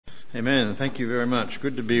Amen. Thank you very much.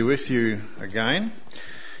 Good to be with you again,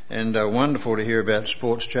 and wonderful to hear about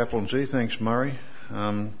sports chaplaincy. Thanks, Murray.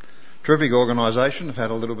 Terrific organisation. I've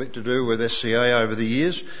had a little bit to do with SCA over the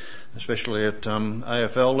years, especially at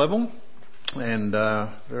AFL level, and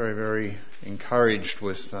very, very encouraged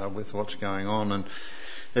with what's going on. And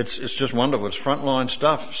it's just wonderful. It's frontline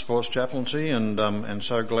stuff, sports chaplaincy, and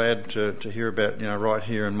so glad to hear about right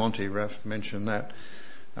here in Monty. Raph mentioned that.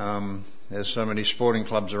 There's so many sporting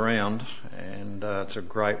clubs around, and it's a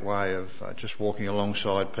great way of just walking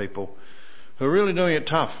alongside people who are really doing it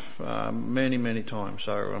tough many times.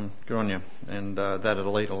 So good on you, and that at a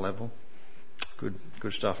leader level.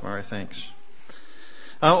 Good stuff, Murray. Thanks.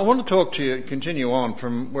 I want to talk to you, continue on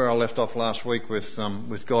from where I left off last week with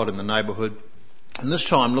God in the neighbourhood, and this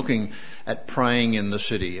time looking at praying in the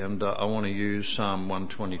city. And I want to use Psalm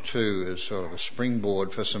 122 as sort of a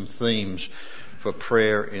springboard for some themes for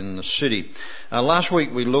prayer in the city. Last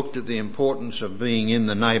week we looked at the importance of being in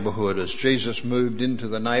the neighbourhood as Jesus moved into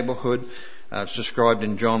the neighbourhood. It's described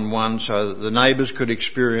in John 1 so that the neighbours could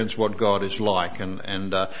experience what God is like,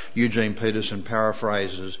 and Eugene Peterson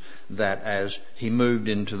paraphrases that as he moved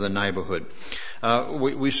into the neighbourhood.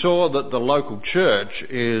 We saw that the local church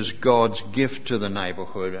is God's gift to the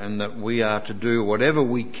neighbourhood, and that we are to do whatever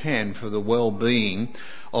we can for the well-being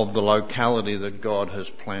of the locality that God has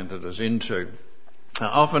planted us into.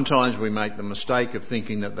 Oftentimes we make the mistake of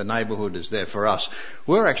thinking that the neighbourhood is there for us.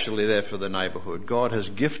 We're actually there for the neighbourhood. God has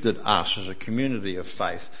gifted us as a community of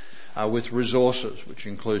faith with resources, which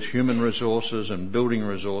includes human resources and building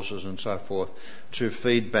resources and so forth, to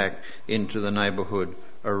feed back into the neighbourhood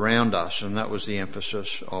around us. And that was the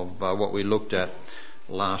emphasis of what we looked at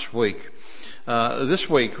last week. This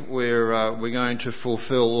week we're going to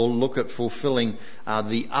fulfill or look at fulfilling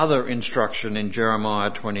the other instruction in Jeremiah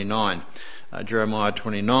 29. Jeremiah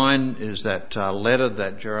 29 is that letter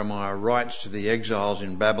that Jeremiah writes to the exiles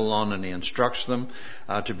in Babylon, and he instructs them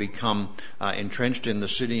to become entrenched in the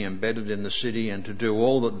city, embedded in the city, and to do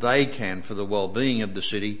all that they can for the well-being of the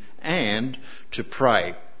city, and to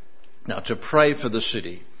pray. Now, to pray for the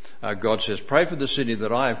city. God says, pray for the city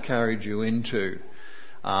that I have carried you into,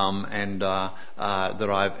 and that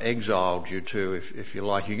I've exiled you to, if you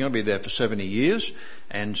like. You're going to be there for 70 years,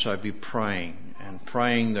 and so be praying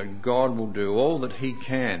that God will do all that he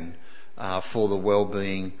can for the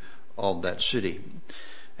well-being of that city.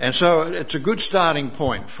 And so it's a good starting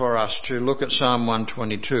point for us to look at Psalm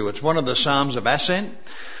 122. It's one of the Psalms of Ascent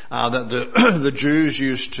that the Jews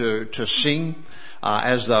used to sing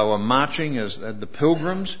as they were marching, as the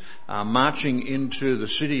pilgrims marching into the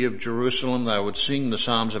city of Jerusalem. They would sing the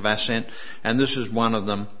Psalms of Ascent, and this is one of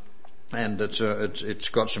them. And it's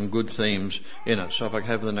got some good themes in it. So if I could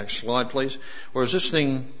have the next slide, please. Or is this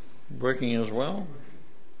thing working as well?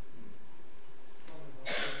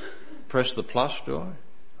 Press the plus, do I?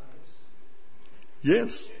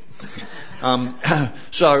 Yes.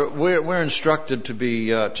 So we're instructed to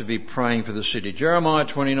be praying for the city. Jeremiah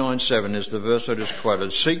 29:7 is the verse I just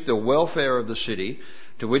quoted. Seek the welfare of the city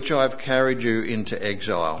to which I have carried you into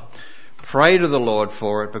exile. Pray to the Lord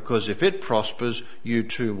for it, because if it prospers, you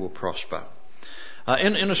too will prosper.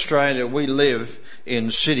 In Australia, we live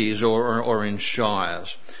in cities or in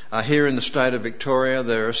shires. Here in the state of Victoria,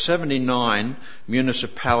 there are 79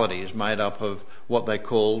 municipalities made up of what they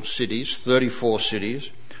call cities, 34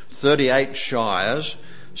 cities, 38 shires,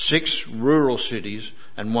 6 rural cities,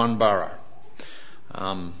 and 1 borough.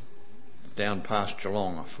 Down past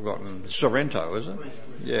Geelong, I've forgotten. Sorrento, is it?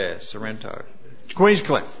 Yeah, Sorrento.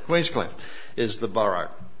 Queenscliff is the borough.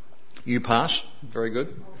 You pass. Very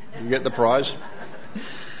good. You get the prize.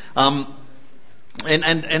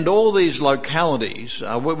 And all these localities,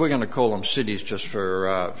 we're going to call them cities just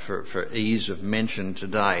for ease of mention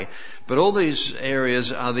today. But all these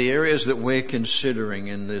areas are the areas that we're considering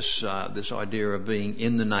in this idea of being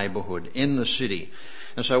in the neighbourhood, in the city.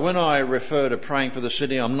 And so when I refer to praying for the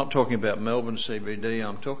city, I'm not talking about Melbourne CBD.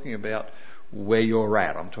 I'm talking about where you're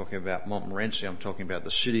at. I'm talking about Montmorency. I'm talking about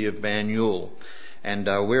the city of Banyule. And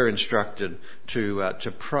we're instructed to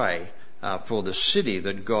pray for the city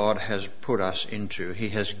that God has put us into. He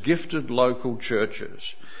has gifted local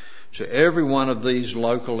churches to every one of these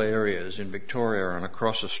local areas in Victoria and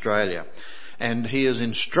across Australia. And he has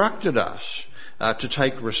instructed us to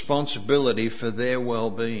take responsibility for their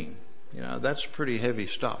well-being. That's pretty heavy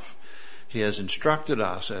stuff. He has instructed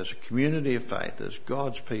us as a community of faith, as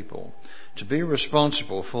God's people, to be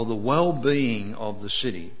responsible for the well-being of the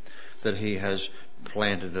city that he has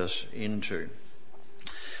planted us into.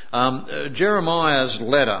 Jeremiah's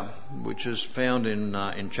letter, which is found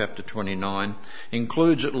in chapter 29,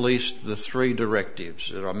 includes at least the 3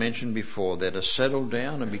 directives that I mentioned before. They're to settle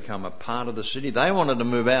down and become a part of the city. They wanted to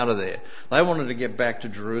move out of there. They wanted to get back to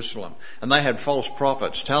Jerusalem. And they had false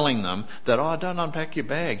prophets telling them that, don't unpack your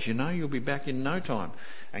bags, you'll be back in no time.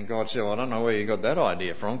 And God said, I don't know where you got that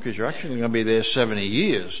idea from, because you're actually going to be there 70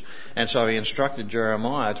 years. And so he instructed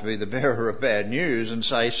Jeremiah to be the bearer of bad news and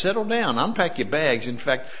say, settle down, unpack your bags. In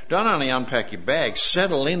fact, don't only unpack your bags,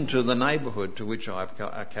 settle into the neighbourhood to which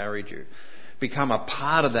I've carried you. Become a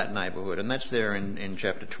part of that neighbourhood. And that's there in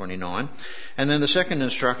chapter 29. And then the second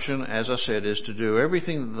instruction, as I said, is to do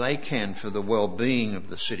everything that they can for the well-being of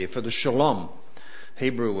the city, for the shalom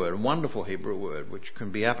Hebrew word, a wonderful Hebrew word, which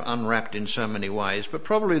can be unwrapped in so many ways, but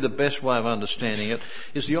probably the best way of understanding it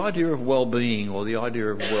is the idea of well-being, or the idea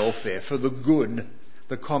of welfare, for the good,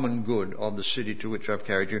 the common good of the city to which I've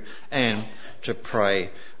carried you, and to pray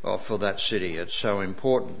for that city. It's so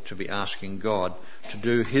important to be asking God to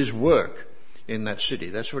do his work in that city.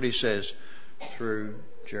 That's what he says through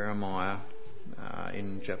Jeremiah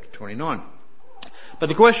in chapter 29. But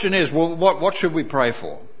the question is, what should we pray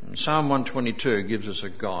for? And Psalm 122 gives us a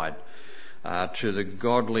guide to the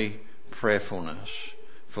godly prayerfulness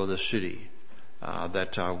for the city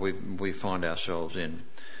that we find ourselves in.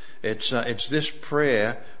 It's this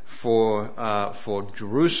prayer for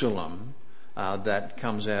Jerusalem that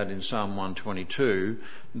comes out in Psalm 122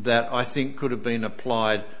 that I think could have been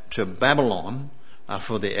applied to Babylon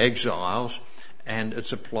for the exiles, and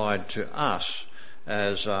it's applied to us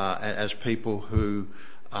as people who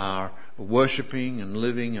are worshipping and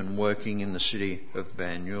living and working in the city of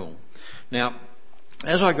Banyul. Now,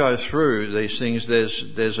 as I go through these things,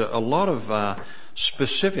 there's a lot of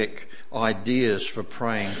specific ideas for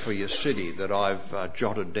praying for your city that I've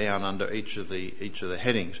jotted down under each of the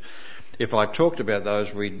headings. If I talked about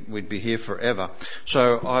those, we'd be here forever.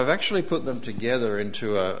 So I've actually put them together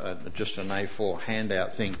into just an A4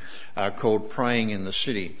 handout thing called Praying in the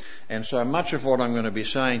City. And so much of what I'm going to be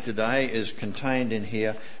saying today is contained in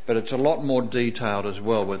here, but it's a lot more detailed as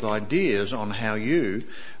well, with ideas on how you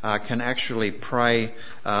can actually pray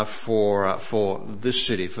for this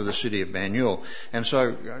city, for the city of Banyul. And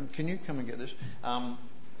so, can you come and get this?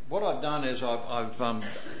 What I've done is I've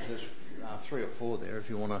there's 3 or 4 there if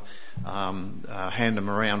you want to hand them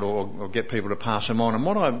around or get people to pass them on. And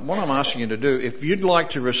what I'm asking you to do, if you'd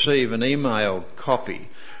like to receive an emailed copy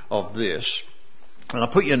of this, and I'll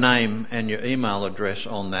put your name and your email address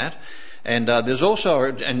on that. And there's also,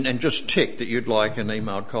 and just tick that you'd like an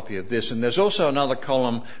emailed copy of this. And there's also another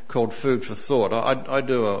column called Food for Thought. I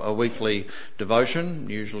do a weekly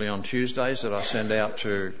devotion, usually on Tuesdays, that I send out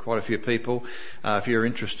to quite a few people. If you're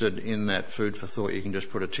interested in that Food for Thought, you can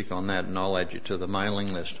just put a tick on that and I'll add you to the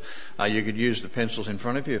mailing list. You could use the pencils in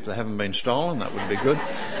front of you if they haven't been stolen. That would be good.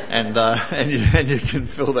 And you can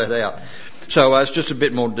fill that out. So it's just a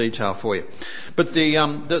bit more detail for you. But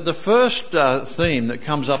the first theme that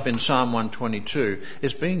comes up in Psalm 122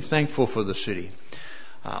 is being thankful for the city.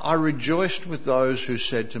 I rejoiced with those who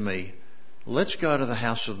said to me, let's go to the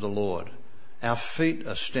house of the Lord. Our feet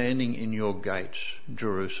are standing in your gates,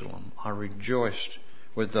 Jerusalem. I rejoiced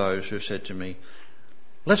with those who said to me,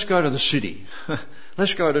 let's go to the city.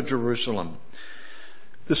 Let's go to Jerusalem.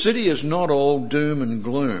 The city is not all doom and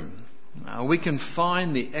gloom. We can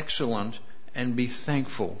find the excellent and be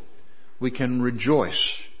thankful. We can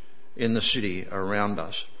rejoice in the city around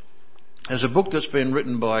us. There's a book that's been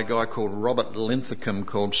written by a guy called Robert Linthicum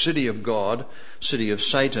called City of God, City of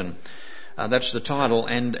Satan. That's the title.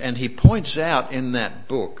 And he points out in that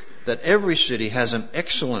book that every city has an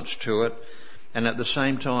excellence to it, and at the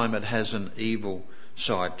same time it has an evil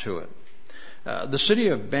side to it. The city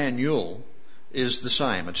of Banyul is the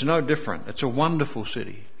same. It's no different. It's a wonderful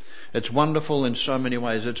city. It's wonderful in so many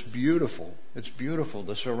ways. It's beautiful. It's beautiful,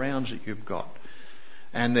 the surrounds that you've got.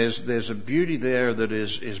 And there's a beauty there that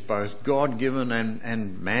is both God-given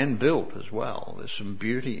and man-built as well. There's some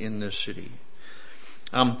beauty in this city.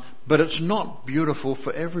 But it's not beautiful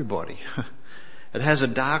for everybody. It has a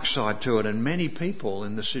dark side to it, and many people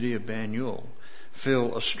in the city of Banyul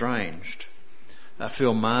feel estranged,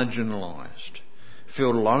 feel marginalised,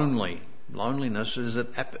 feel lonely. Loneliness is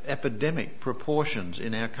at epidemic proportions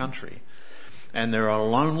in our country. And there are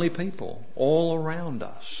lonely people all around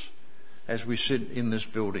us as we sit in this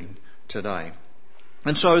building today.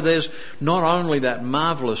 And so there's not only that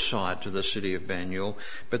marvellous side to the city of Banyul,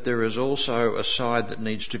 but there is also a side that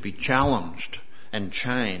needs to be challenged and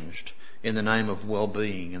changed in the name of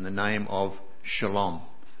well-being, in the name of shalom,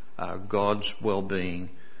 God's well-being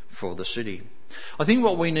for the city. I think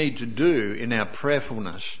what we need to do in our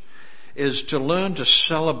prayerfulness is to learn to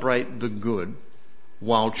celebrate the good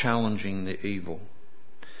while challenging the evil.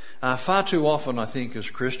 Far too often, I think, as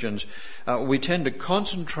Christians, we tend to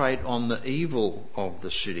concentrate on the evil of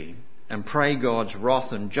the city and pray God's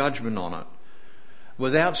wrath and judgment on it,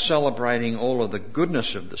 without celebrating all of the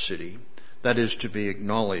goodness of the city that is to be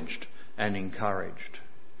acknowledged and encouraged.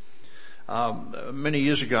 Many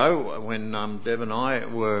years ago, when Deb and I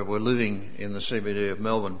were living in the CBD of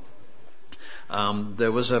Melbourne,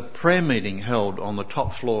 there was a prayer meeting held on the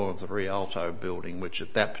top floor of the Rialto building, which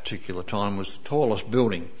at that particular time was the tallest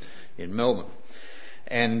building in Melbourne.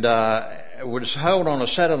 And it was held on a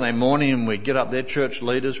Saturday morning, and we'd get up there, church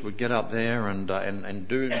leaders would get up there and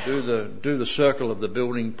do the circle of the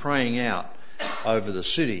building, praying out over the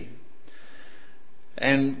city.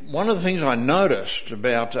 And one of the things I noticed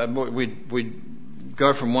about, we'd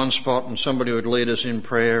go from one spot and somebody would lead us in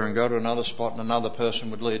prayer, and go to another spot and another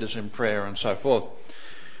person would lead us in prayer, and so forth.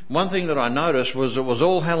 One thing that I noticed was it was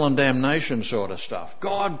all hell and damnation sort of stuff.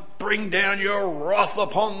 God, bring down your wrath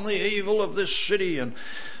upon the evil of this city. And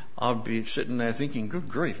I'd be sitting there thinking, good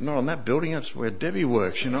grief, not on that building, that's where Debbie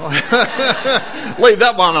works, Leave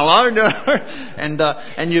that one alone,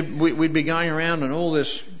 we'd be going around and all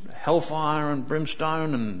this hellfire and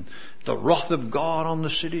brimstone and the wrath of God on the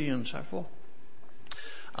city and so forth.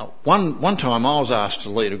 One time I was asked to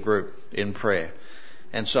lead a group in prayer.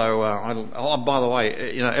 And so, by the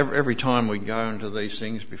way, every time we go into these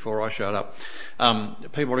things before I showed up,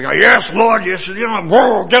 people would go, yes, Lord, yes,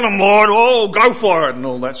 whoa, get them, Lord, oh, go for it, and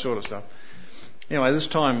all that sort of stuff. Anyway, this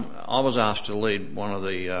time I was asked to lead one of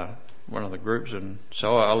the groups, and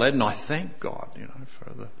so I led, and I thanked God,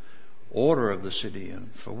 for the order of the city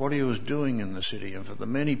and for what He was doing in the city and for the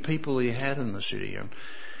many people He had in the city, and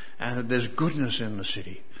that there's goodness in the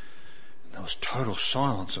city. There was total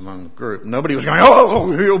silence among the group. Nobody was going,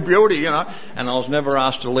 oh, your beauty, and I was never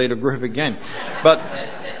asked to lead a group again. But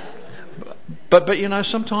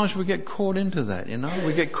sometimes we get caught into that,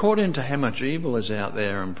 We get caught into how much evil is out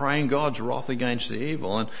there and praying God's wrath against the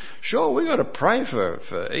evil. And sure, we've got to pray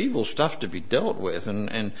for evil stuff to be dealt with.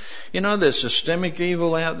 And there's systemic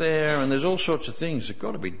evil out there, and there's all sorts of things that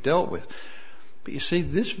got to be dealt with. But you see,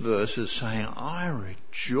 this verse is saying, I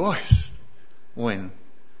rejoiced when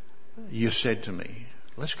you said to me,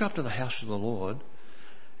 let's go up to the house of the Lord.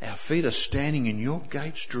 Our feet are standing in your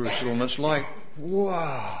gates, Jerusalem. It's like,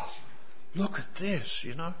 wow, look at this,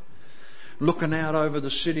 Looking out over the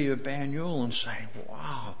city of Banyul and saying,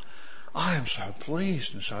 wow, I am so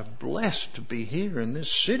pleased and so blessed to be here in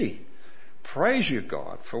this city. Praise you,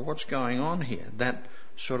 God, for what's going on here. That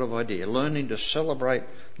sort of idea. Learning to celebrate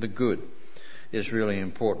the good is really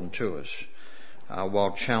important to us,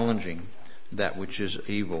 while challenging that which is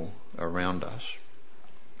evil around us.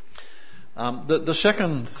 The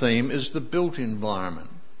second theme is the built environment.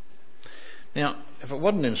 Now, if it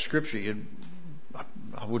wasn't in Scripture,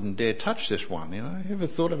 I wouldn't dare touch this one. You ever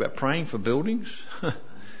thought about praying for buildings?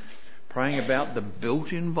 Praying about the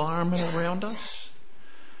built environment around us?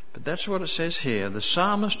 But that's what it says here. The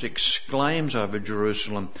psalmist exclaims over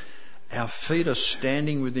Jerusalem, our feet are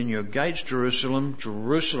standing within your gates, Jerusalem,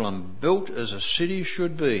 Jerusalem, built as a city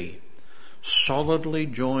should be, solidly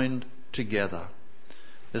joined together.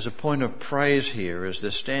 There's a point of praise here as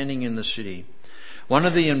they're standing in the city. One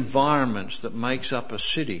of the environments that makes up a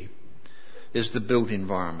city is the built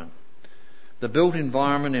environment. The built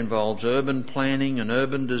environment involves urban planning and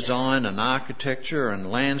urban design and architecture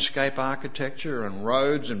and landscape architecture and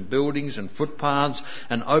roads and buildings and footpaths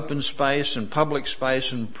and open space and public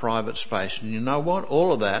space and private space. And you know what?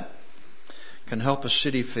 All of that can help a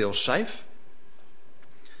city feel safe,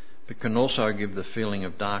 but can also give the feeling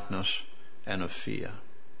of darkness and of fear.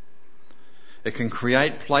 It can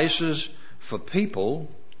create places for people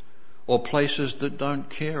or places that don't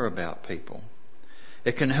care about people.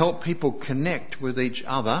 It can help people connect with each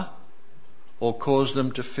other or cause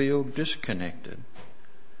them to feel disconnected.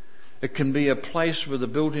 It can be a place with a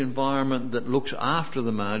built environment that looks after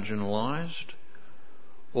the marginalised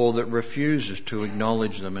or that refuses to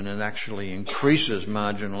acknowledge them, and it actually increases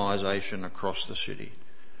marginalisation across the city.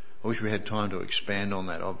 I wish we had time to expand on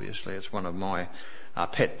that, obviously. It's one of my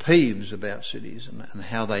pet peeves about cities and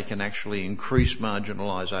how they can actually increase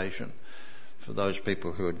marginalisation for those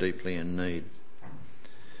people who are deeply in need.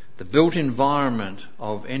 The built environment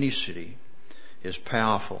of any city is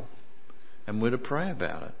powerful, and we're to pray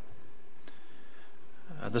about it.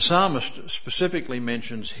 The psalmist specifically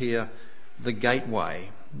mentions here the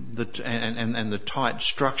gateway and the tight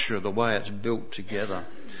structure, the way it's built together.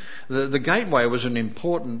 The gateway was an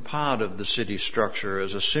important part of the city structure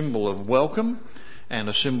as a symbol of welcome and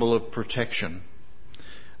a symbol of protection.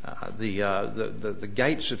 The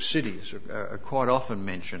gates of cities are quite often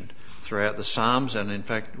mentioned throughout the Psalms, and in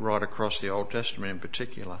fact right across the Old Testament in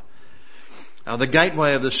particular. The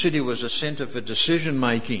gateway of the city was a centre for decision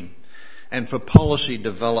making and for policy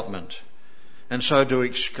development. And so to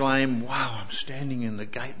exclaim, "Wow, I'm standing in the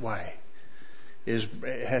gateway,"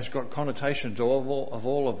 has got connotations of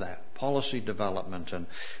all of that, policy development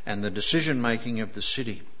and the decision making of the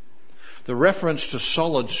city. The reference to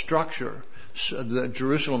solid structure that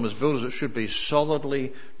Jerusalem was built as it should be,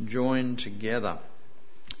 solidly joined together,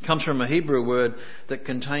 comes from a Hebrew word that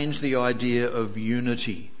contains the idea of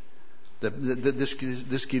unity. This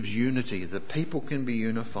gives unity. The people can be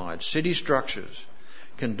unified. City structures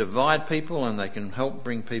can divide people and they can help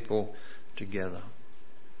bring people together.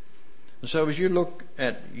 And so as you look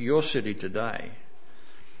at your city today,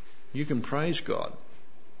 you can praise God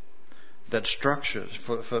that structures,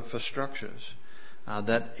 for structures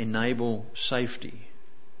that enable safety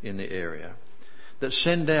in the area, that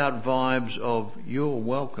send out vibes of "you're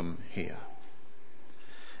welcome here,"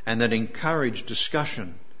 and that encourage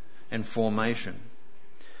discussion and formation.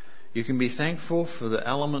 You can be thankful for the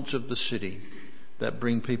elements of the city that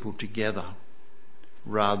bring people together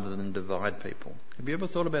rather than divide people. Have you ever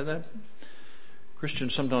thought about that?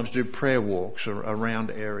 Christians sometimes do prayer walks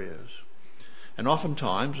around areas. And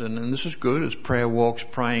oftentimes, and this is good, is prayer walks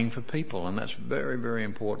praying for people, and that's very, very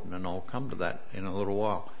important, and I'll come to that in a little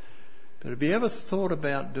while. But have you ever thought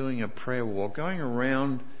about doing a prayer walk,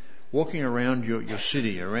 walking around your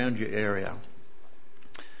city, around your area,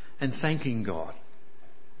 and thanking God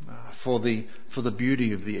for the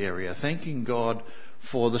beauty of the area, thanking God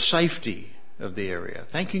for the safety of the area,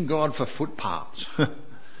 thanking God for footpaths,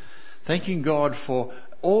 thanking God for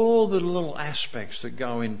all the little aspects that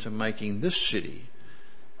go into making this city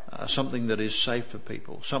something that is safe for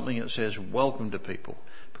people, something that says welcome to people,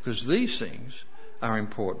 because these things are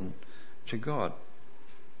important to God.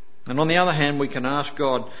 And on the other hand, we can ask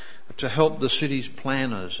God to help the city's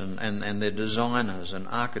planners and their designers and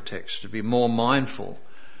architects to be more mindful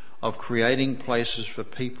of creating places for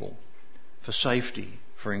people, for safety,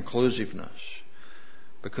 for inclusiveness,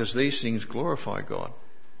 because these things glorify God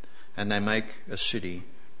and they make a city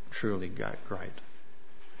truly great.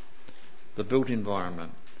 The built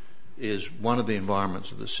environment is one of the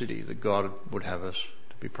environments of the city that God would have us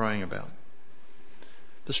to be praying about.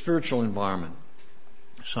 The spiritual environment,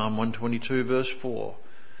 Psalm 122 verse 4.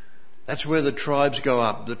 That's where the tribes go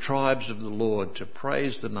up, the tribes of the Lord, to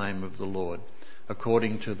praise the name of the Lord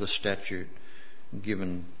according to the statute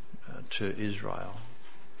given to Israel.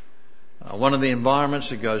 One of the environments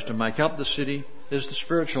that goes to make up the city is the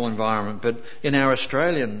spiritual environment. But in our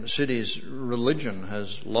Australian cities, religion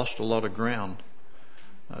has lost a lot of ground.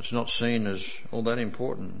 It's not seen as all that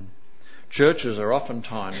important. Churches are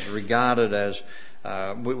oftentimes regarded as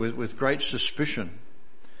with great suspicion.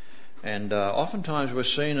 And oftentimes we're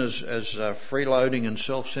seen as freeloading and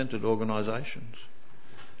self-centred organisations.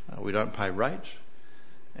 We don't pay rates,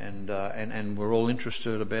 and we're all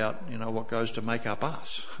interested about what goes to make up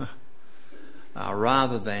us,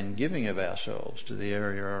 rather than giving of ourselves to the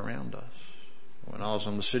area around us. When I was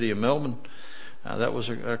in the city of Melbourne, that was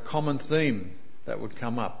a common theme that would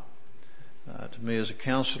come up to me as a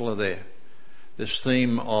councillor there. This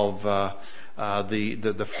theme of the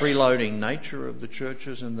freeloading nature of the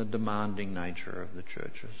churches and the demanding nature of the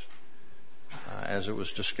churches, as it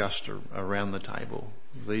was discussed around the table.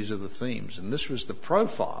 These are the themes, and this was the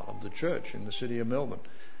profile of the church in the city of Melbourne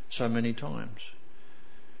so many times.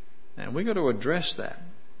 And we've got to address that.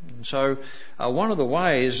 And so one of the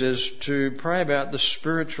ways is to pray about the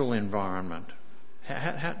spiritual environment.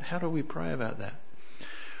 How do we pray about that?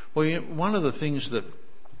 Well, one of the things that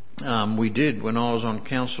we did when I was on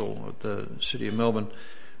council at the City of Melbourne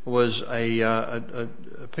was a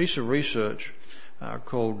piece of research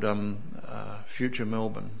called Future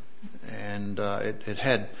Melbourne, and it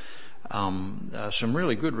had some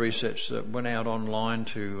really good research that went out online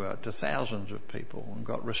to thousands of people and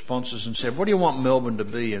got responses and said, what do you want Melbourne to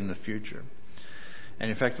be in the future? And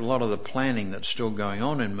in fact, a lot of the planning that's still going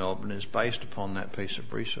on in Melbourne is based upon that piece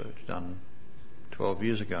of research done 12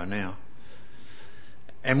 years ago now.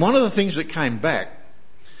 And one of the things that came back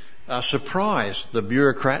surprised the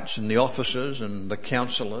bureaucrats and the officers and the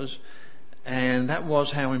councillors, and that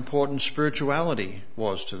was how important spirituality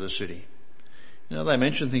was to the city. They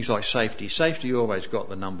mentioned things like safety. Safety always got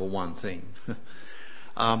the number one thing.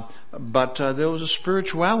 But there was a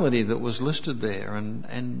spirituality that was listed there,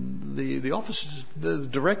 and the officers, the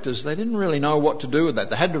directors, they didn't really know what to do with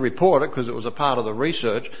that. They had to report it because it was a part of the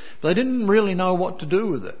research, but they didn't really know what to do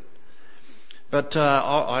with it. But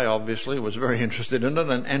I obviously was very interested in it,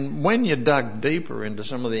 and when you dug deeper into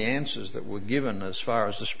some of the answers that were given as far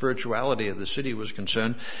as the spirituality of the city was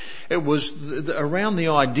concerned, it was around the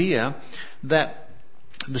idea that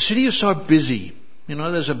the city is so busy. You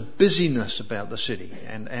know, there's a busyness about the city,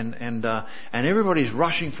 and everybody's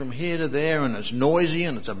rushing from here to there, and it's noisy,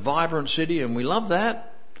 and it's a vibrant city, and we love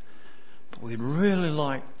that. But we'd really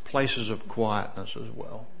like places of quietness as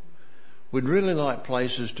well. We'd really like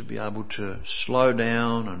places to be able to slow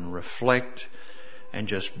down and reflect and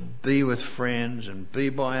just be with friends and be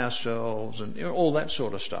by ourselves and all that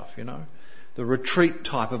sort of stuff, the retreat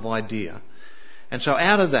type of idea. And so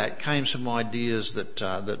out of that came some ideas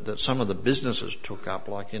that some of the businesses took up,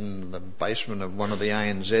 like in the basement of one of the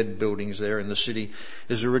ANZ buildings there in the city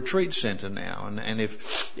is a retreat centre now. And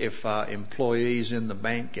if employees in the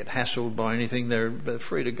bank get hassled by anything, they're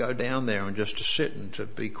free to go down there and just to sit and to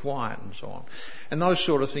be quiet and so on. And those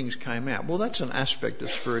sort of things came out. Well, that's an aspect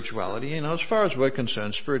of spirituality. As far as we're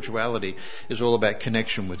concerned, spirituality is all about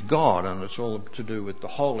connection with God, and it's all to do with the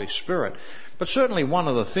Holy Spirit. But certainly one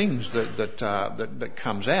of the things that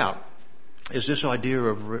comes out is this idea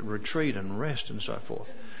of retreat and rest and so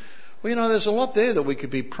forth. Well, there's a lot there that we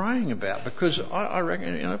could be praying about, because I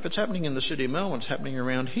reckon, if it's happening in the city of Melbourne, it's happening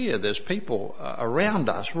around here. There's people around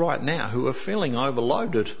us right now who are feeling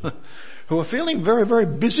overloaded, who are feeling very, very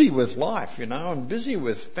busy with life, and busy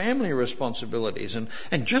with family responsibilities and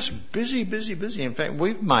just busy. In fact,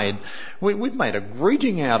 we've made a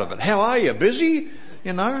greeting out of it. How are you? Busy?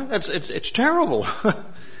 It's terrible.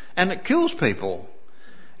 And it kills people.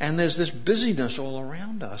 And there's this busyness all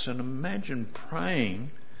around us. And imagine praying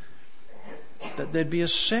that there'd be a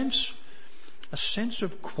sense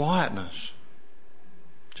of quietness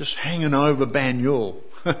just hanging over Banyule.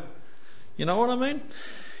 You know what I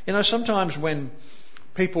mean? Sometimes when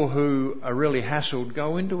people who are really hassled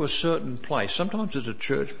go into a certain place, sometimes it's a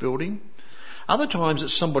church building, other times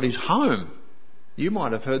it's somebody's home. You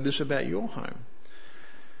might have heard this about your home.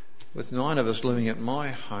 With 9 of us living at my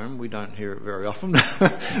home, we don't hear it very often.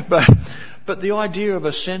 but the idea of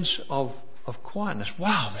a sense of quietness.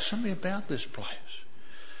 Wow, there's something about this place.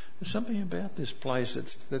 There's something about this place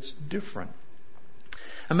that's different.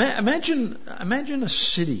 Imagine a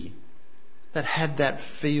city that had that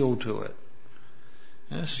feel to it.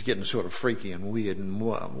 This is getting sort of freaky and weird and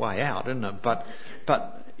way out, isn't it? But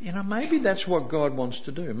maybe that's what God wants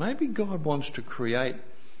to do. Maybe God wants to create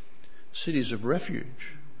cities of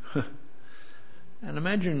refuge. And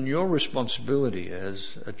imagine your responsibility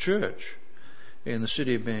as a church in the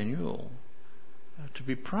city of Banyule to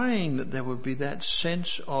be praying that there would be that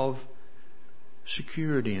sense of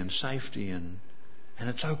security and safety and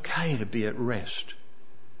it's okay to be at rest.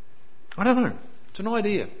 I don't know. It's an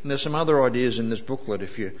idea. And there's some other ideas in this booklet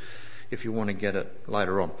if you want to get it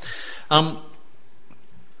later on.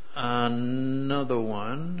 Another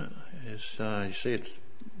one is, you see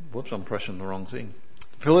I'm pressing the wrong thing.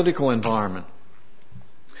 Political environment.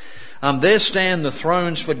 There stand the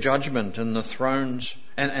thrones for judgment and the thrones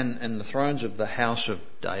and the thrones of the house of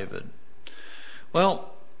David.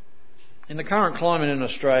 Well, in the current climate in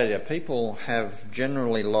Australia, people have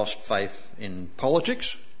generally lost faith in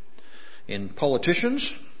politics, in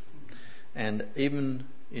politicians, and even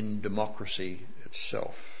in democracy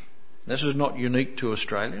itself. This is not unique to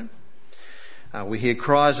Australia. We hear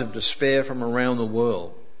cries of despair from around the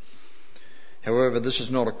world. However, this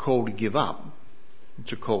is not a call to give up.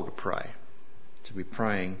 It's a call to pray, to be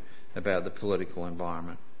praying about the political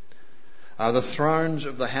environment. The thrones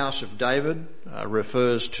of the house of David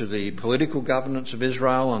refers to the political governance of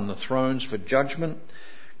Israel, and the thrones for judgment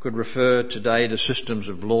could refer today to systems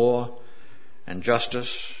of law and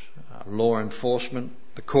justice, law enforcement,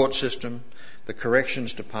 the court system, the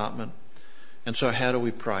corrections department. And so how do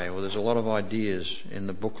we pray? Well, there's a lot of ideas in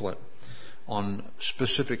the booklet on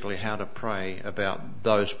specifically how to pray about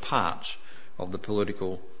those parts of the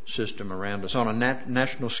political system around us. On a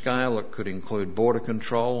national scale, it could include border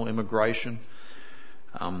control, immigration,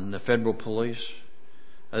 the federal police.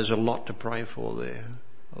 There's a lot to pray for there,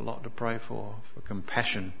 a lot to pray for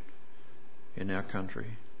compassion in our country.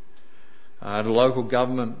 At a local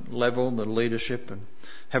government level, the leadership and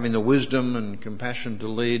having the wisdom and compassion to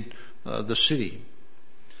lead the city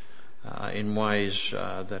in ways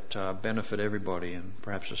that benefit everybody, and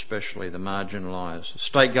perhaps especially the marginalised.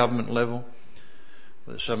 State government level,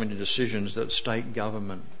 there's so many decisions that state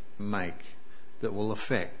government make that will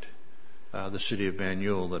affect the city of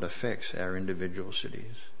Banyule, that affects our individual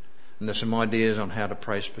cities. And there's some ideas on how to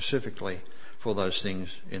pray specifically for those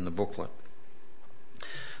things in the booklet.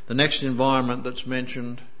 The next environment that's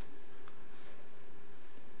mentioned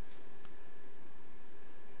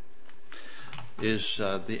is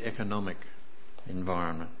the economic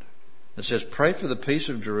environment. It says, pray for the peace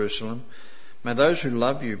of Jerusalem. May those who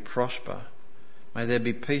love you prosper. May there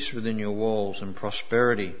be peace within your walls and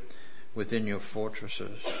prosperity within your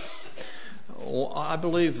fortresses. I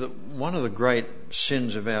believe that one of the great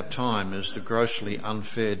sins of our time is the grossly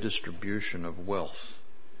unfair distribution of wealth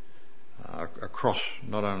across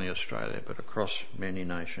not only Australia but across many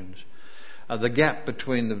nations. The gap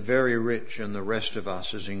between the very rich and the rest of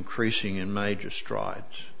us is increasing in major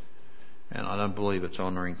strides, and I don't believe it's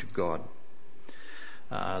honouring to God.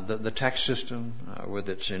 The tax system, with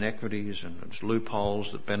its inequities and its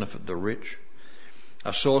loopholes that benefit the rich,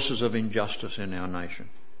 are sources of injustice in our nation,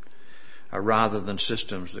 rather than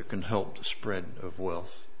systems that can help the spread of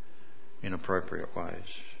wealth in appropriate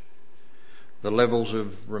ways. The levels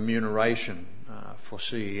of remuneration for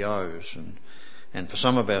CEOs and for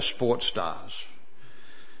some of our sports stars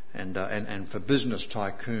and for business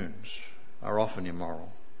tycoons are often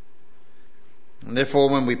immoral. And therefore,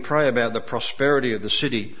 when we pray about the prosperity of the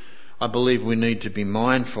city, I believe we need to be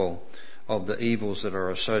mindful of the evils that are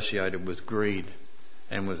associated with greed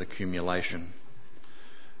and with accumulation.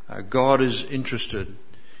 God is interested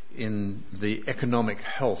in the economic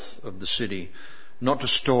health of the city, not to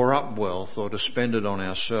store up wealth or to spend it on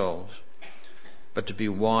ourselves, but to be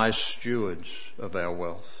wise stewards of our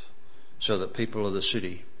wealth so that people of the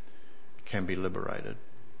city can be liberated.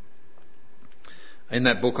 In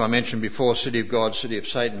that book I mentioned before, City of God, City of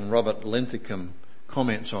Satan, Robert Linthicum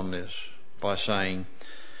comments on this by saying,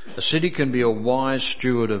 a city can be a wise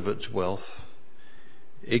steward of its wealth,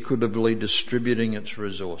 equitably distributing its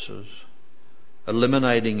resources,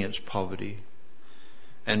 eliminating its poverty,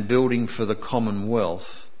 and building for the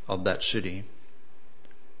commonwealth of that city.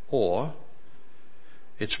 Or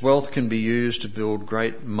its wealth can be used to build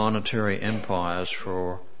great monetary empires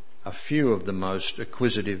for a few of the most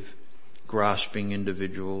acquisitive, grasping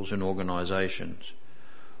individuals and organisations,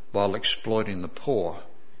 while exploiting the poor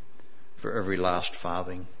for every last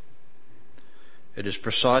farthing. It is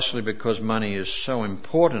precisely because money is so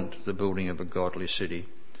important to the building of a godly city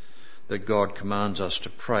that God commands us to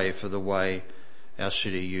pray for the way our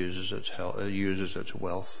city uses its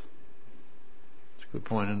wealth. It's a good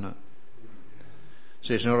point, isn't it?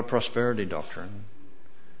 See, it's not a prosperity doctrine.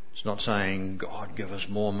 It's not saying, God, give us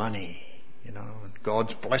more money, and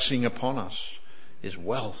God's blessing upon us is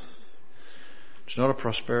wealth. It's not a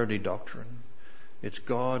prosperity doctrine. It's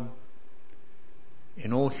God,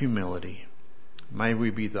 in all humility, may we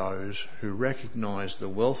be those who recognise the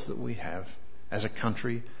wealth that we have as a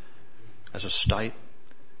country, as a state,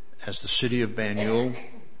 as the city of Banyule.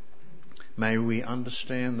 May we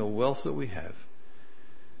understand the wealth that we have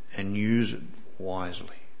and use it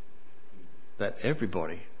wisely, that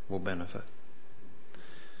everybody will benefit.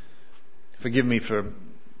 Forgive me for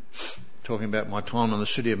talking about my time in the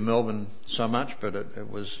city of Melbourne so much, but it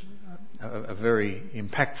was a very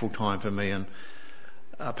impactful time for me. And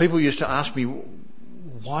people used to ask me,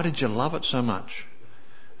 why did you love it so much?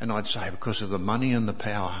 And I'd say, because of the money and the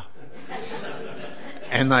power.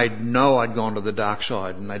 And they'd know I'd gone to the dark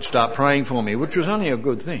side, and they'd start praying for me, which was only a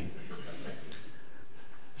good thing.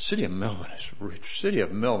 The city of Melbourne is rich. The city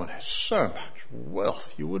of Melbourne has so much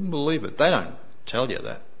wealth. You wouldn't believe it. They don't tell you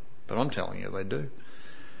that, but I'm telling you they do.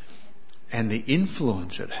 And the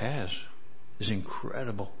influence it has is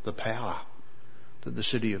incredible. The power that the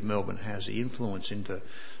city of Melbourne has, the influence into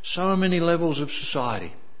so many levels of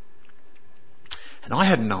society. And I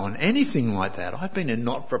hadn't known anything like that. I'd been in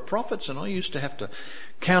not-for-profits, and I used to have to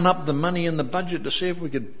count up the money in the budget to see if we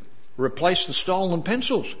could replace the stolen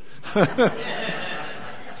pencils.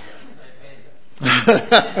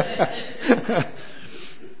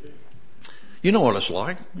 You know what it's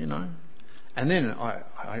like, And then I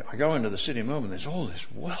go into the city of Melbourne, there's all this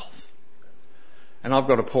wealth. And I've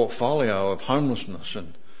got a portfolio of homelessness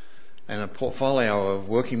and a portfolio of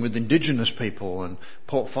working with Indigenous people and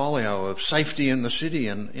portfolio of safety in the city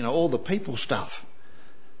and, all the people stuff.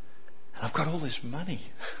 And I've got all this money.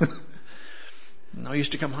 And I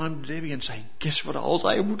used to come home to Debbie and say, guess what I was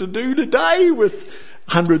able to do today with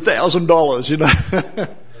 $100,000,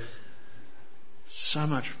 So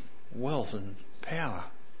much wealth and power.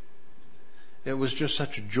 It was just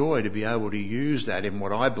such a joy to be able to use that in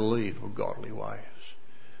what I believe were godly ways.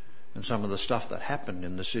 And some of the stuff that happened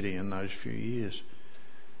in the city in those few years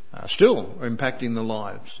still are impacting the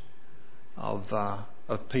lives of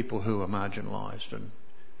people who are marginalised and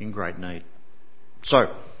in great need.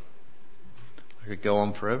 So, I could go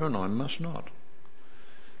on forever, and I must not.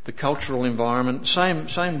 The cultural environment, same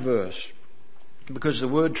verse, because the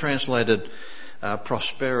word translated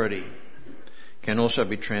prosperity can also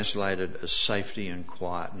be translated as safety and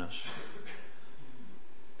quietness.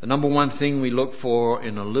 The number one thing we look for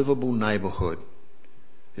in a livable neighbourhood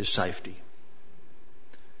is safety.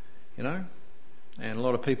 You know? And a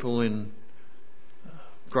lot of people in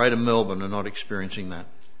Greater Melbourne are not experiencing that,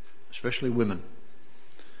 especially women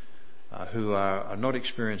who are not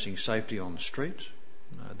experiencing safety on the streets.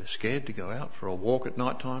 They're scared to go out for a walk at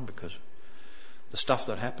night time because the stuff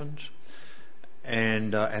that happens,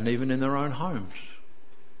 and even in their own homes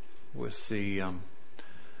with the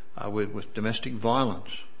with domestic violence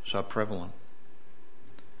so prevalent.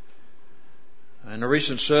 And a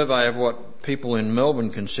recent survey of what people in Melbourne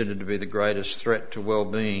considered to be the greatest threat to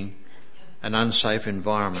well-being, an unsafe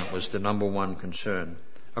environment, was the number one concern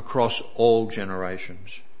across all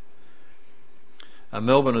generations.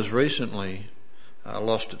 Melbourne has recently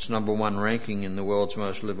lost its number one ranking in the world's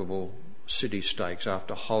most livable city stakes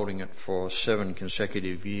after holding it for 7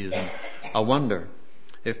 consecutive years. And I wonder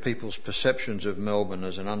if people's perceptions of Melbourne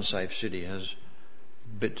as an unsafe city has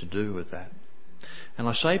a bit to do with that. And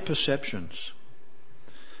I say perceptions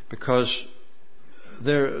because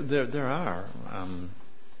there are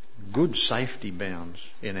good safety bounds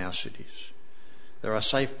in our cities. There are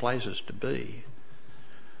safe places to be.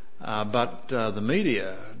 But the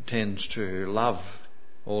media tends to love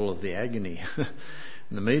all of the agony.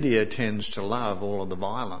 The media tends to love all of the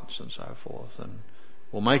violence and so forth, and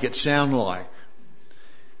will make it sound like,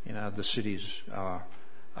 you know, the cities are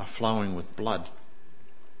flowing with blood.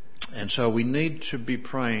 And so we need to be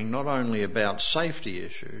praying not only about safety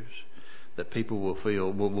issues, that people will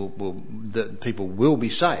feel that people will be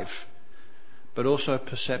safe, but also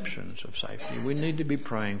perceptions of safety. We need to be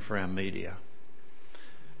praying for our media.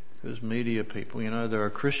 Because media people, you know, there are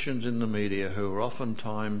Christians in the media who are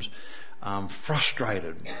oftentimes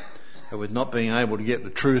frustrated with not being able to get the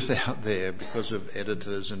truth out there because of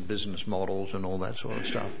editors and business models and all that sort of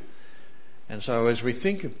stuff. And so as we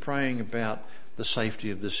think of praying about the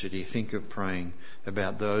safety of the city, think of praying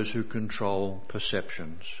about those who control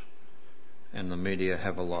perceptions. And the media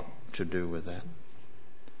have a lot to do with that.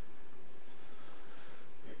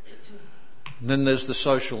 And then there's the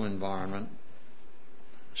social environment.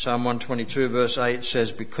 Psalm 122 verse 8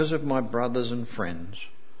 says, "Because of my brothers and friends,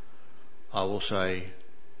 I will say,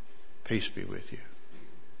 peace be with you.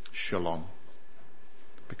 Shalom."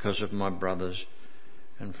 Because of my brothers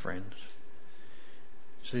and friends.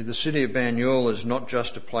 See, the city of Banyule is not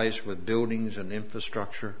just a place with buildings and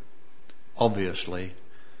infrastructure. Obviously,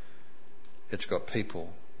 it's got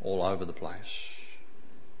people all over the place.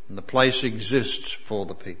 And the place exists for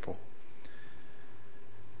the people.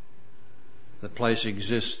 The place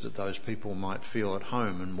exists that those people might feel at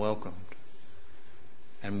home and welcomed.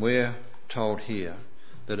 And we're told here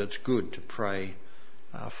that it's good to pray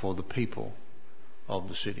for the people of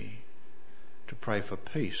the city, to pray for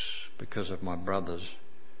peace because of my brothers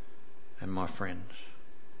and my friends.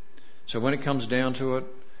 So when it comes down to it,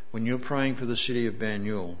 when you're praying for the city of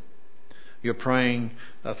Banyule, you're praying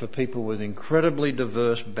for people with incredibly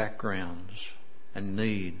diverse backgrounds and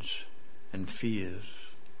needs and fears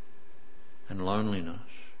and loneliness.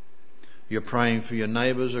 You're praying for your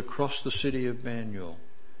neighbours across the city of Banyule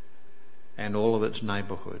and all of its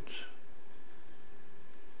neighbourhoods.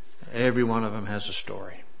 Every one of them has a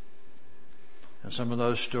story. And some of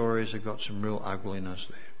those stories have got some real ugliness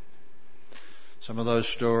there. Some of those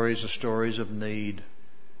stories are stories of need.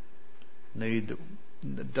 Need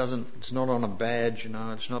that doesn't, it's not on a badge, you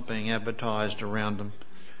know, it's not being advertised around them.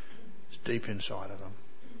 It's deep inside of them.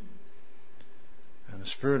 And the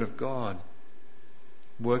Spirit of God,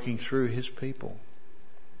 working through His people,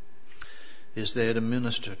 is there to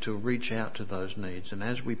minister, to reach out to those needs. And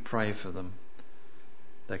as we pray for them,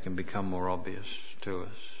 they can become more obvious to us.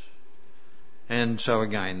 And so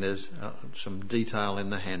again, there's some detail in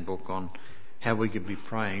the handbook on how we could be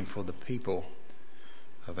praying for the people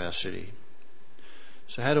of our city.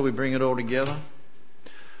 So how do we bring it all together?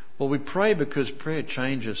 Well, we pray because prayer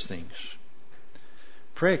changes things.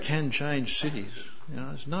 Prayer can change cities. You know,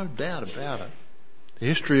 there's no doubt about it. The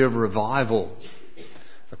history of revival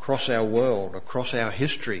across our world, across our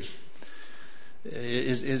history,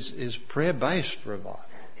 is prayer-based revival.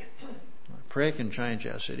 Prayer can change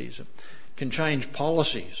our cities. It can change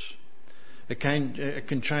policies. It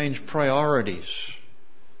can change priorities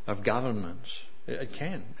of governments. It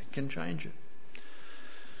can change it.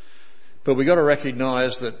 But we've got to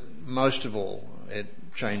recognise that most of all, it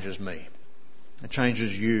changes me. It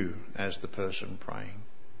changes you as the person praying.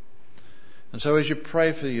 And so as you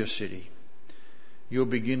pray for your city, you'll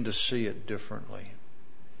begin to see it differently.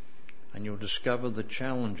 And you'll discover the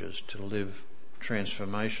challenges to live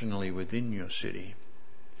transformationally within your city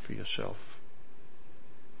for yourself.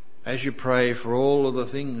 As you pray for all of the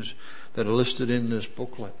things that are listed in this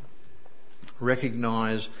booklet,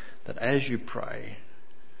 recognise that as you pray,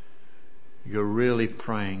 you're really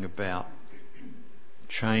praying about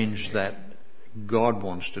change that God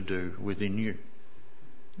wants to do within you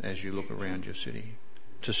as you look around your city,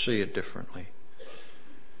 to see it differently.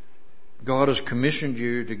 God has commissioned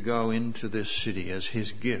you to go into this city as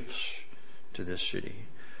his gifts to this city.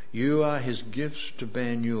 You are his gifts to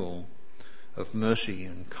Banyule of mercy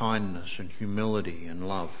and kindness and humility and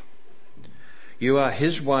love. You are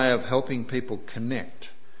his way of helping people connect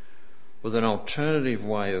with an alternative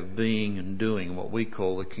way of being and doing what we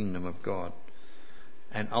call the kingdom of God,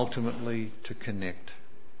 and ultimately to connect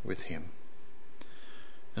with him.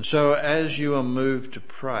 And so as you are moved to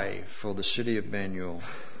pray for the city of Banyule,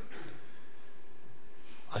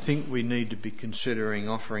 I think we need to be considering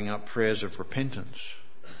offering up prayers of repentance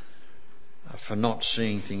for not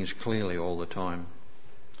seeing things clearly all the time,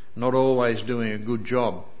 not always doing a good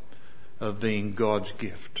job of being God's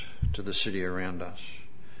gift to the city around us.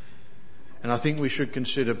 And I think we should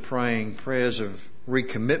consider praying prayers of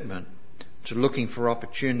recommitment to looking for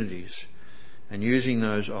opportunities and using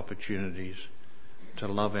those opportunities to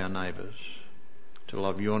love our neighbours, to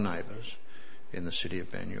love your neighbours in the city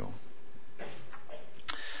of Banyule.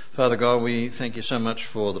 Father God, we thank you so much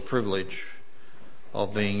for the privilege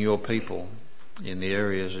of being your people in the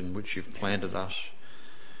areas in which you've planted us.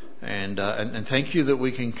 And thank you that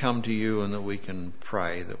we can come to you and that we can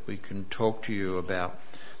pray, that we can talk to you about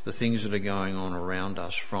the things that are going on around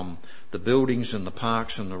us, from the buildings and the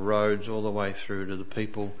parks and the roads all the way through to the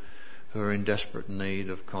people who are in desperate need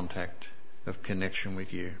of contact, of connection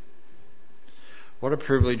with you. What a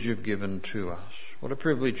privilege you've given to us. What a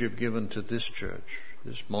privilege you've given to this church,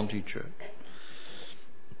 this Monty Church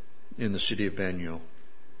in the city of Banyule.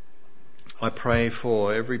 I pray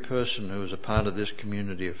for every person who is a part of this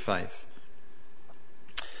community of faith.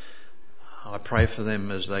 I pray for them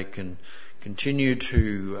as they can continue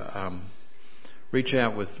to reach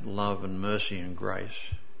out with love and mercy and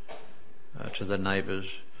grace to the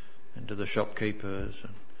neighbours and to the shopkeepers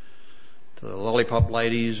and to the lollipop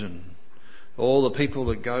ladies and all the people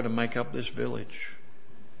that go to make up this village.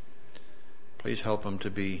 Please help them to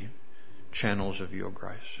be channels of your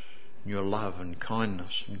grace, your love and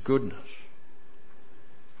kindness and goodness,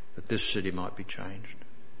 that this city might be changed.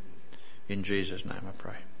 In Jesus' name I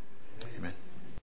pray. Amen.